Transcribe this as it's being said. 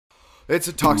It's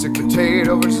a toxic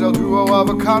potato versus El Duo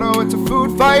avocado. It's a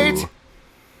food fight.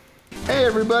 Hey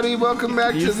everybody, welcome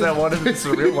back to Use that one if it's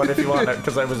a real one if you want it,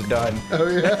 because I was done. Oh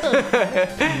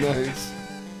yeah? Nice.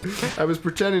 I was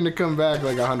pretending to come back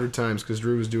like 100 times because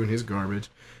Drew was doing his garbage.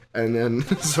 And then,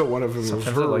 so one of them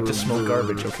Sometimes I like to smoke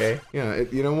garbage, okay? Yeah,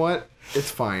 you know what? It's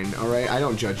fine, alright? I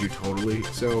don't judge you totally,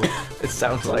 so... It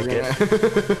sounds like it.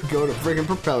 Go to friggin'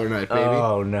 Propeller Night, baby.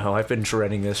 Oh no, I've been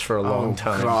dreading this for a long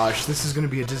time. Oh gosh, this is gonna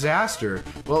be a disaster.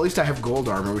 Well, at least I have gold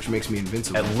armor, which makes me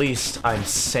invincible. At least I'm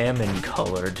salmon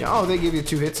colored. Oh, they give you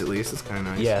 2 hits at least. That's kind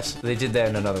of nice. Yes, they did that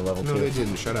in another level No, too. they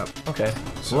didn't. Shut up. Okay.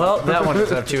 Well, that one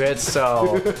doesn't have 2 hits,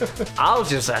 so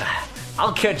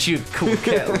I'll catch you cool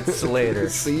cats later.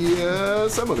 See ya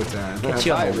some other time. Catch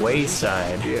you Bye, on the everybody.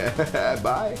 wayside. Yeah,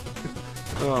 bye.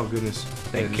 Oh, goodness.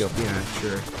 Thank you. Yeah,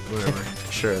 sure.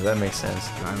 Whatever. Sure, that makes sense.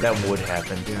 I don't That care. would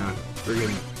happen. Yeah,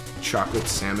 friggin' chocolate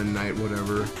salmon night,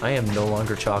 whatever. I am no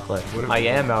longer chocolate. Whatever. I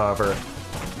am, however,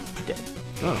 dead.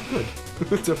 Oh, good.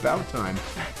 It's about time.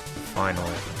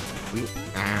 Finally.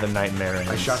 The nightmare ends.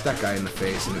 I shot that guy in the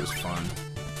face and it was fun.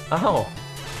 Oh,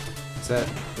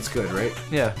 That's good, right?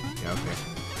 yeah. Yeah,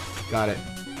 okay. Got it.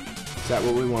 Is that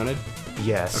what we wanted?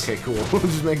 Yes. Okay, cool.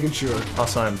 Just making sure.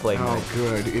 Also, I'm Plague Knight. Oh,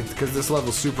 good. Because this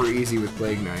level's super easy with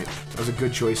Plague Knight. That was a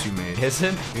good choice you made. Is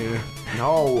it? Yeah.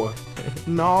 No.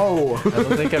 No. I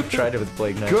don't think I've tried it with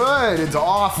Plague Knight. Good. It's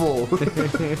awful.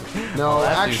 No, I'll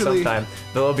have to actually. sometime.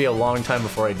 There'll be a long time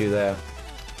before I do that.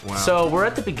 Wow. So we're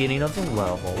at the beginning of the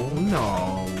level.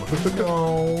 No.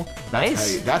 No.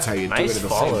 Nice. That's how you do Nice it at the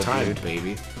follow, same time, dude.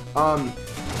 baby.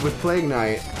 With Plague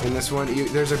Knight, in this one,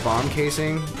 there's a bomb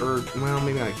casing, or, well,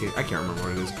 maybe not a case. I can't remember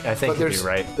what it is. I think but you'd be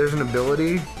right. There's an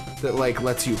ability that, like,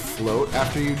 lets you float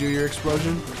after you do your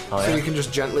explosion. Oh, so yeah? you can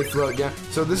just gently float down.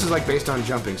 So this is, like, based on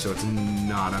jumping, so it's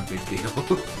not a big deal.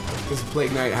 Because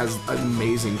Plague Knight has an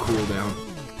amazing cooldown.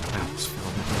 That was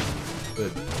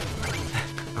filmed. But,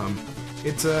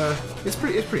 it's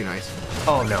pretty nice.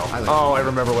 Oh no. like Oh, it. I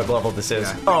remember what level this is.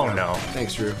 Yeah, Oh yeah. no.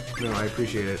 Thanks, Drew. No, I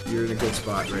appreciate it. You're in a good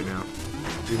spot right now.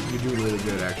 You're doing really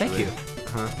good, actually. Thank you.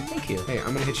 Uh-huh. Thank you. Hey,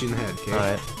 I'm gonna hit you in the head, okay?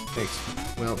 Alright.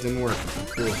 Thanks. Well, it didn't work.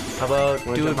 Cool. How about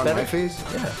Wanna do jump it on better? my face?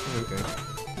 Yeah.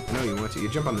 Okay. I know you want to. You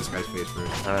jump on this guy's face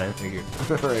first. Alright. Thank you.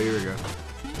 Alright, here we go.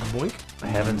 Boink. I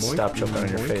haven't Boink. stopped jumping on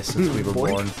your Boink. face since we were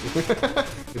born.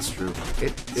 Boink. It's true.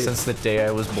 It's Since the day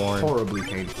I was born. horribly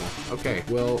painful. Okay,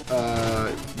 well,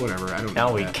 whatever. I don't Now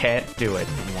need we that. can't do it.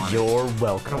 want it. You're I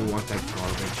welcome. don't want that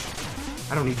garbage.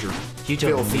 I don't need your You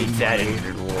don't filthy need that money. in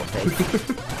your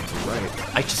life.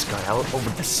 Right. I just got out over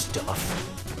the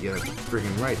stuff. Yeah,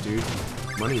 freaking right, dude.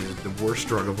 Money is the worst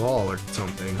drug of all, or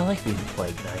something. I like being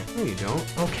Plague Knight. No, you don't.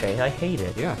 Okay, I hate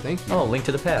it. Yeah, thank you. Oh, Link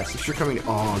to the Past. If you're coming.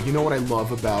 Oh, you know what I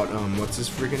love about what's his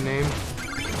freaking name?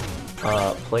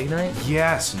 Plague Knight?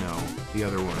 Yes, no, the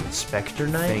other one. Spectre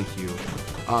Knight? Thank you.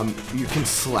 You can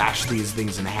slash these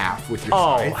things in half with your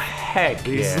Oh, scythe. heck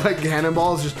These yeah. like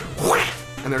cannonballs just,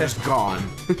 and they're just gone.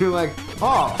 You're like,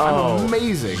 oh, I'm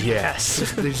amazing.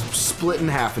 Yes. They just split in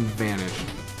half and vanish.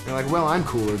 You're like, well, I'm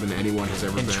cooler than anyone has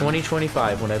ever In been.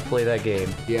 2025, when I play that game,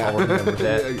 Yeah. I'll remember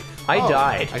that. I Oh,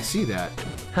 died. I see that.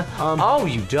 Oh,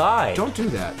 you died. Don't do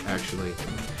that, actually.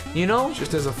 You know,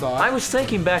 Just as a thought. I was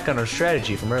thinking back on our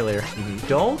strategy from earlier. Mm-hmm.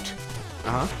 Don't,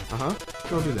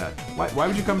 Don't do that. Why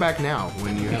would you come back now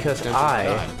when you because have the potential I to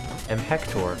die? am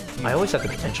Hector. I always have the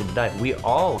potential to die. We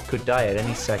all could die at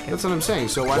any second. That's what I'm saying.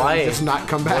 So why don't you just not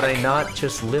come back? would I not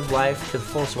just live life to the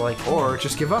fullest while I can? Or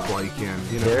just give up while you can.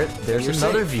 You know. There's You're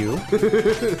another safe. view.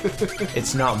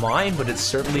 It's not mine, but it's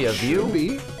certainly a view. Should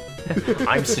be.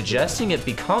 I'm suggesting it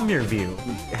become your view.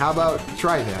 How about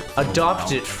try that?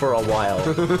 Adopt it for a while.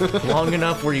 Long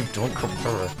enough where you don't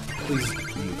compare. Please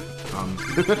leave.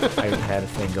 I had a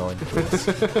thing going.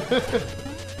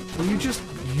 Well,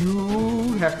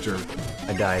 you Hector.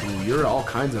 I died. You're all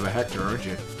kinds of a Hector, aren't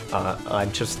you?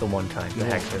 I'm just the one kind, the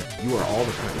Hector. You are all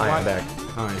the kind. Hi, I'm back.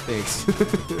 Hi, thanks.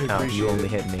 I Now, appreciate you only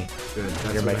it. hit me. Good.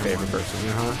 That's You're my what I favorite wanted.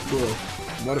 person. Cool.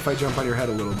 What if I jump on your head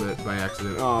a little bit by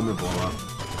accident? Oh, I'm gonna blow up.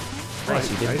 Nice,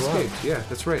 you I did blow up. escaped. Yeah,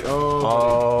 that's right.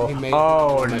 Oh, he made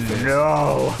oh my face.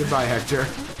 no. Goodbye, Hector.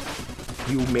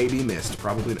 You may be missed.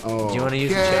 Probably. Oh. Do you want to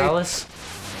use the okay. chalice?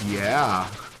 Yeah.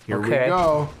 Here we Okay.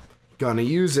 go. Gonna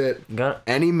use it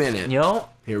any minute. You know,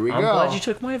 Here we I'm go. glad you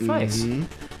took my advice.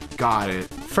 Got it.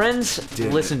 Friends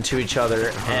Did listen to each other,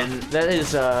 and that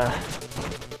is,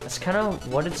 that's kind of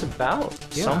what it's about.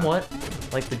 Yeah. Somewhat.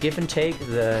 Like the give and take,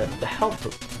 the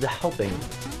helping.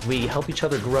 We help each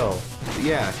other grow.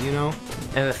 Yeah, you know.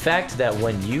 And the fact that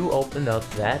when you open up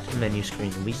that menu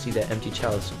screen and we see that empty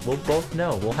chalice, we'll both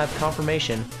know, we'll have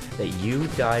confirmation that you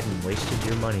died and wasted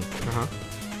your money.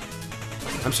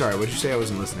 I'm sorry, what'd you say? I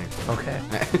wasn't listening. Okay.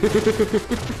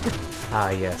 Ah,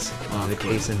 yes. The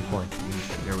case in point.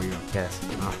 There we go. Yes.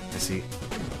 Oh, I see.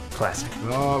 Classic.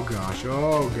 Oh gosh,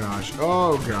 oh gosh,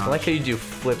 oh gosh. I like how you do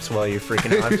flips while you're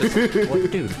freaking out.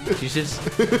 What, dude? You just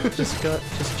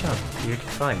jump. You're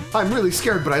fine. I'm really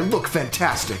scared, but I look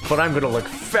fantastic. But I'm gonna look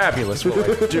fabulous while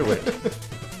I do it.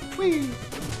 Whee!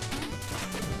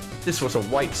 This was a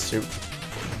white suit.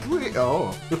 Whee!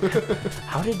 Oh.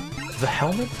 How did the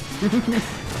helmet?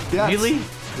 That's Really?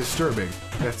 disturbing.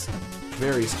 That's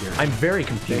very scary. I'm very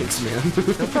confused. Thanks,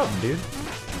 man. No problem, dude.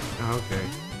 Okay.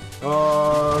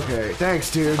 Okay.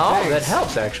 Thanks, dude. Oh, Thanks. that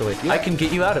helps actually. Yeah. I can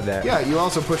get you out of that. Yeah, you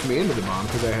also pushed me into the bomb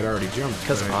because I had already jumped.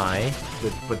 Because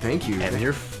But thank you. am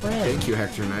your friend. Thank you,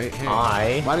 Hector Knight. Hey,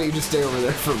 I why don't you just stay over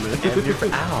there for a minute? am your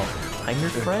ow. I'm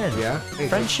your friend. Yeah? Hey,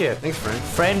 Friendship. Thanks, friend.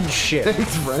 Friendship.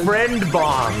 Thanks, friend. Friend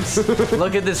bombs.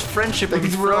 Look at this friendship.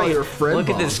 Thanks I'm for all throwing. your friend Look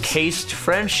at this bombs. cased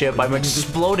friendship. I'm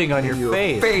exploding on your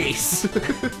face. Face.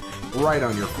 Right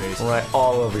on your face. Right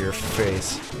all over your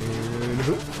face. And,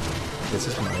 This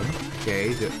is mine.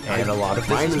 okay. And a lot of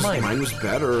this is mine. Mine was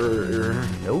better.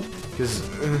 Nope. Because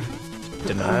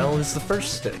Denial is the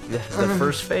first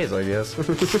first phase, I guess.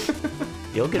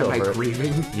 You'll get am I over it.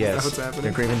 grieving? Is Yes. that what's happening?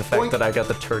 You're grieving the fact Boink. that I got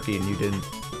the turkey and you didn't.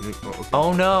 Oh, okay.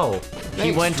 Oh no!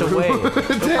 He Thanks, went Drew. away. No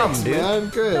Thanks, problem, dude. man.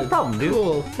 Good. No problem, dude.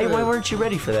 Cool. Hey, why Good. weren't you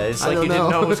ready for that? It's I like don't you didn't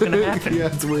know it was gonna happen. Yeah,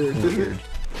 it's weird. Weird.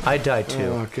 I died too.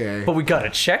 Okay. But we got a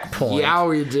checkpoint. Yeah,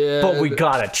 we did. But we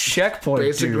got a checkpoint,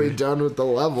 basically dude. done with the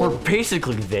We're level.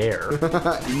 basically there.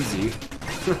 Easy.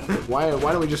 Why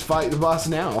don't we just fight the boss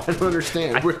now? I don't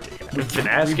understand. I've been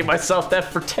asking myself that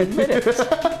for 10 minutes.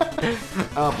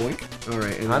 Boink. All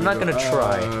right. And I'm then not we go, gonna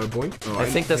try. Boink. Oh, I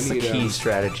think that's the need, key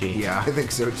strategy. Yeah, I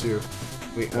think so too.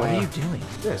 Wait. What are you doing?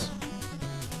 This.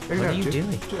 What are you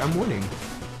doing? Dude, I'm winning.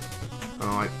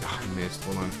 Oh, I missed.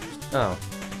 Hold on. Oh.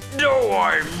 No,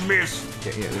 I missed.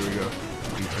 Yeah, there we go.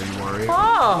 Are you Wario?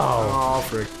 Oh! Oh,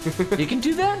 frick. You can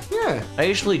do that? Yeah. I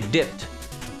usually dipped.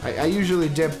 I usually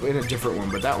dip in a different one,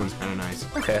 but that one's kind of nice.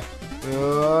 Okay.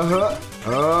 Dude.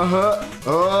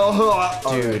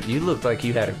 Dude, you looked like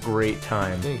you had a great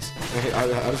time. Thanks. I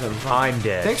was having fun. I'm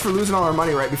dead. Thanks for losing all our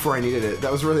money right before I needed it.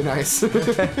 That was really nice.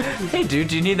 Hey, dude,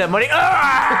 do you need that money?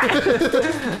 Ah!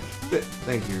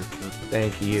 Thank you.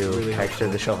 Thank you, Really Hector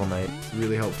the Shovel Knight. It's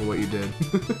really helpful what you did.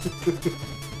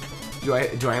 Do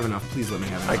I have enough? Please let me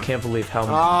have I enough. can't believe how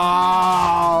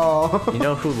Oh! You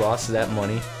know who lost that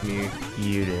money? Me.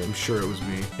 You I'm did. sure it was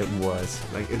me. It was.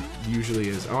 Like, it usually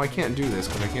is. Oh, I can't do this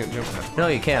because I can't jump that far. No,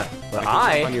 you can't. But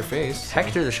I can jump on your face.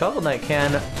 Hector the Shovel Knight,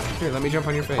 can Here, let me jump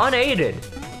on your face. unaided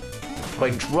by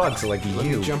drugs like Let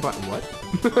you. me jump on... What?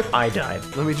 I died.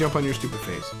 Let me jump on your stupid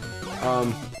face.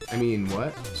 I mean,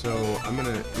 what? So, I'm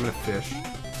gonna fish.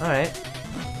 All right.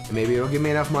 Maybe it'll give me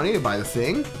enough money to buy the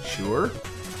thing. Sure.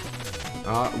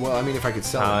 Well, I mean, if I could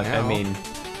sell it now. I mean,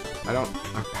 I don't.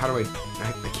 How do I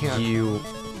can't. you.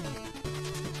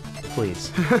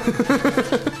 Please.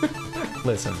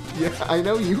 Listen. Yeah, I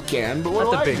know you can, but what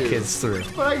Let do the I big do? kids through.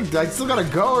 But I still gotta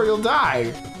go, or you'll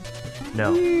die.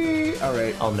 No. Whee! All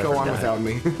right. I'll never go on die. without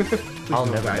me. Please I'll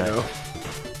don't never die. though.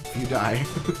 If you die,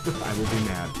 I will be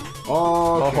mad.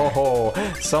 Oh. Okay.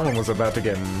 Oh, someone was about to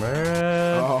get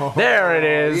mad. Oh, There it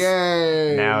is.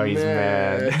 Yay! Now he's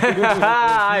mad.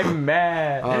 I'm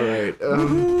mad. All right.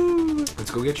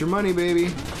 Let's go get your money,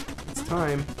 baby. It's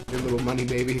time. Your little money,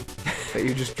 baby, that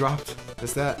you just dropped.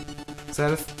 Is that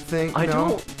a thing? I No?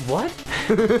 don't. What?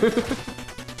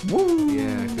 Woo!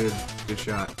 Yeah, good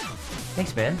shot.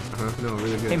 Thanks, man. No,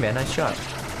 really good. Hey, man, nice shot.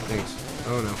 Thanks.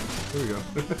 Oh no. Here we go.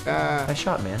 Nice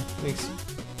shot, man. Thanks.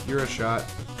 You're a shot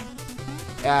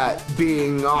at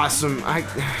being awesome.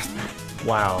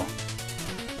 Wow.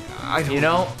 I don't You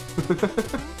know,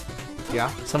 Yeah.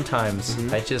 sometimes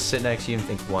I just sit next to you and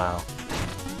think, wow,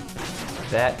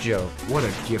 that joke What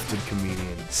a gifted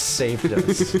comedian. saved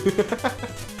us.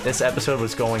 This episode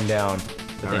was going down,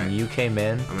 but All then right. you came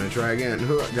in. I'm gonna try again.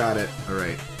 Got it. All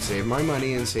right. Save my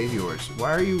money and save yours.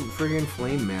 Why are you friggin'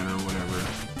 Flame Man or whatever?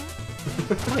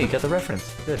 Oh, you got the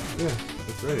reference. Good. Yeah,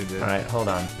 that's right. I did. All right, hold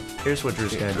on. Here's what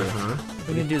Drew's gonna do.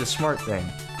 We're gonna do the smart thing.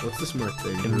 What's the smart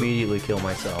thing? Drew? Immediately kill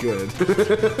myself. Good.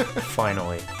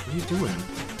 Finally. What are you doing?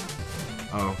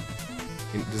 Oh.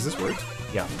 Does this work?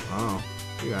 Yeah. Oh.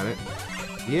 You got it.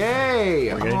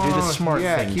 Yay! We're gonna do the smart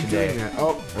yeah, thing keep today. Doing that.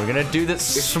 Oh. We're gonna do this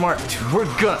smart. We're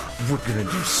gonna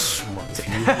do smart.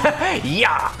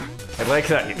 Yeah. I like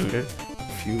that.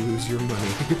 If you lose your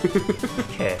money.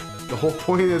 Okay. The whole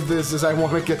point of this is I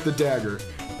want to get the dagger.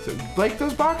 So, break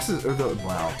those boxes. Or the,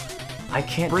 wow. I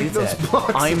can't Break do those that.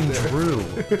 blocks I'm in there. Drew.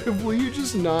 Will you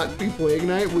just not be Plague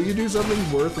Knight? Will you do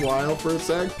something worthwhile for a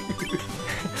sec?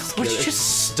 Would you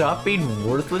just stop being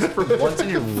worthless for once in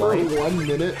your For life? 1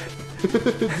 minute.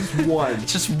 Just one.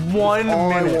 Just 1 All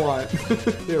minute. I want.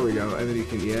 There we go. And then you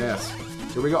can, yes.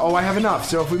 Here we go. Oh, I have enough.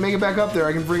 So if we make it back up there,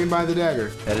 I can bring buy the dagger.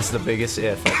 That is the biggest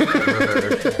if I've ever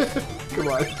heard. Come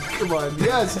on. Come on.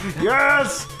 Yes.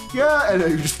 Yes. Yeah. And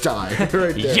then you just die right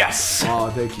there. Yes! Oh,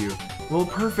 thank you. Well,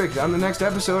 perfect. On the next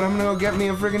episode, I'm gonna go get me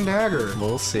a friggin' dagger.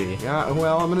 We'll see. Yeah,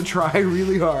 well, I'm gonna try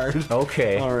really hard.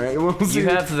 Okay. All right, we'll see. You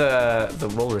have the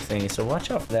roller thingy, so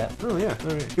watch out for that. Oh yeah.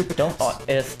 All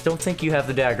right. Don't think you have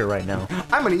the dagger right now.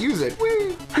 I'm gonna use it.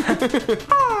 Whee!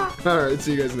 All right.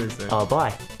 See you guys next time.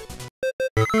 Bye.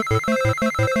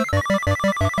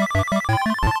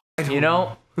 You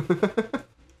know,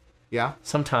 Yeah.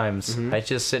 sometimes I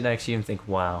just sit next to you and think,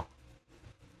 wow,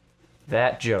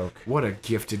 that joke. What a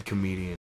gifted comedian.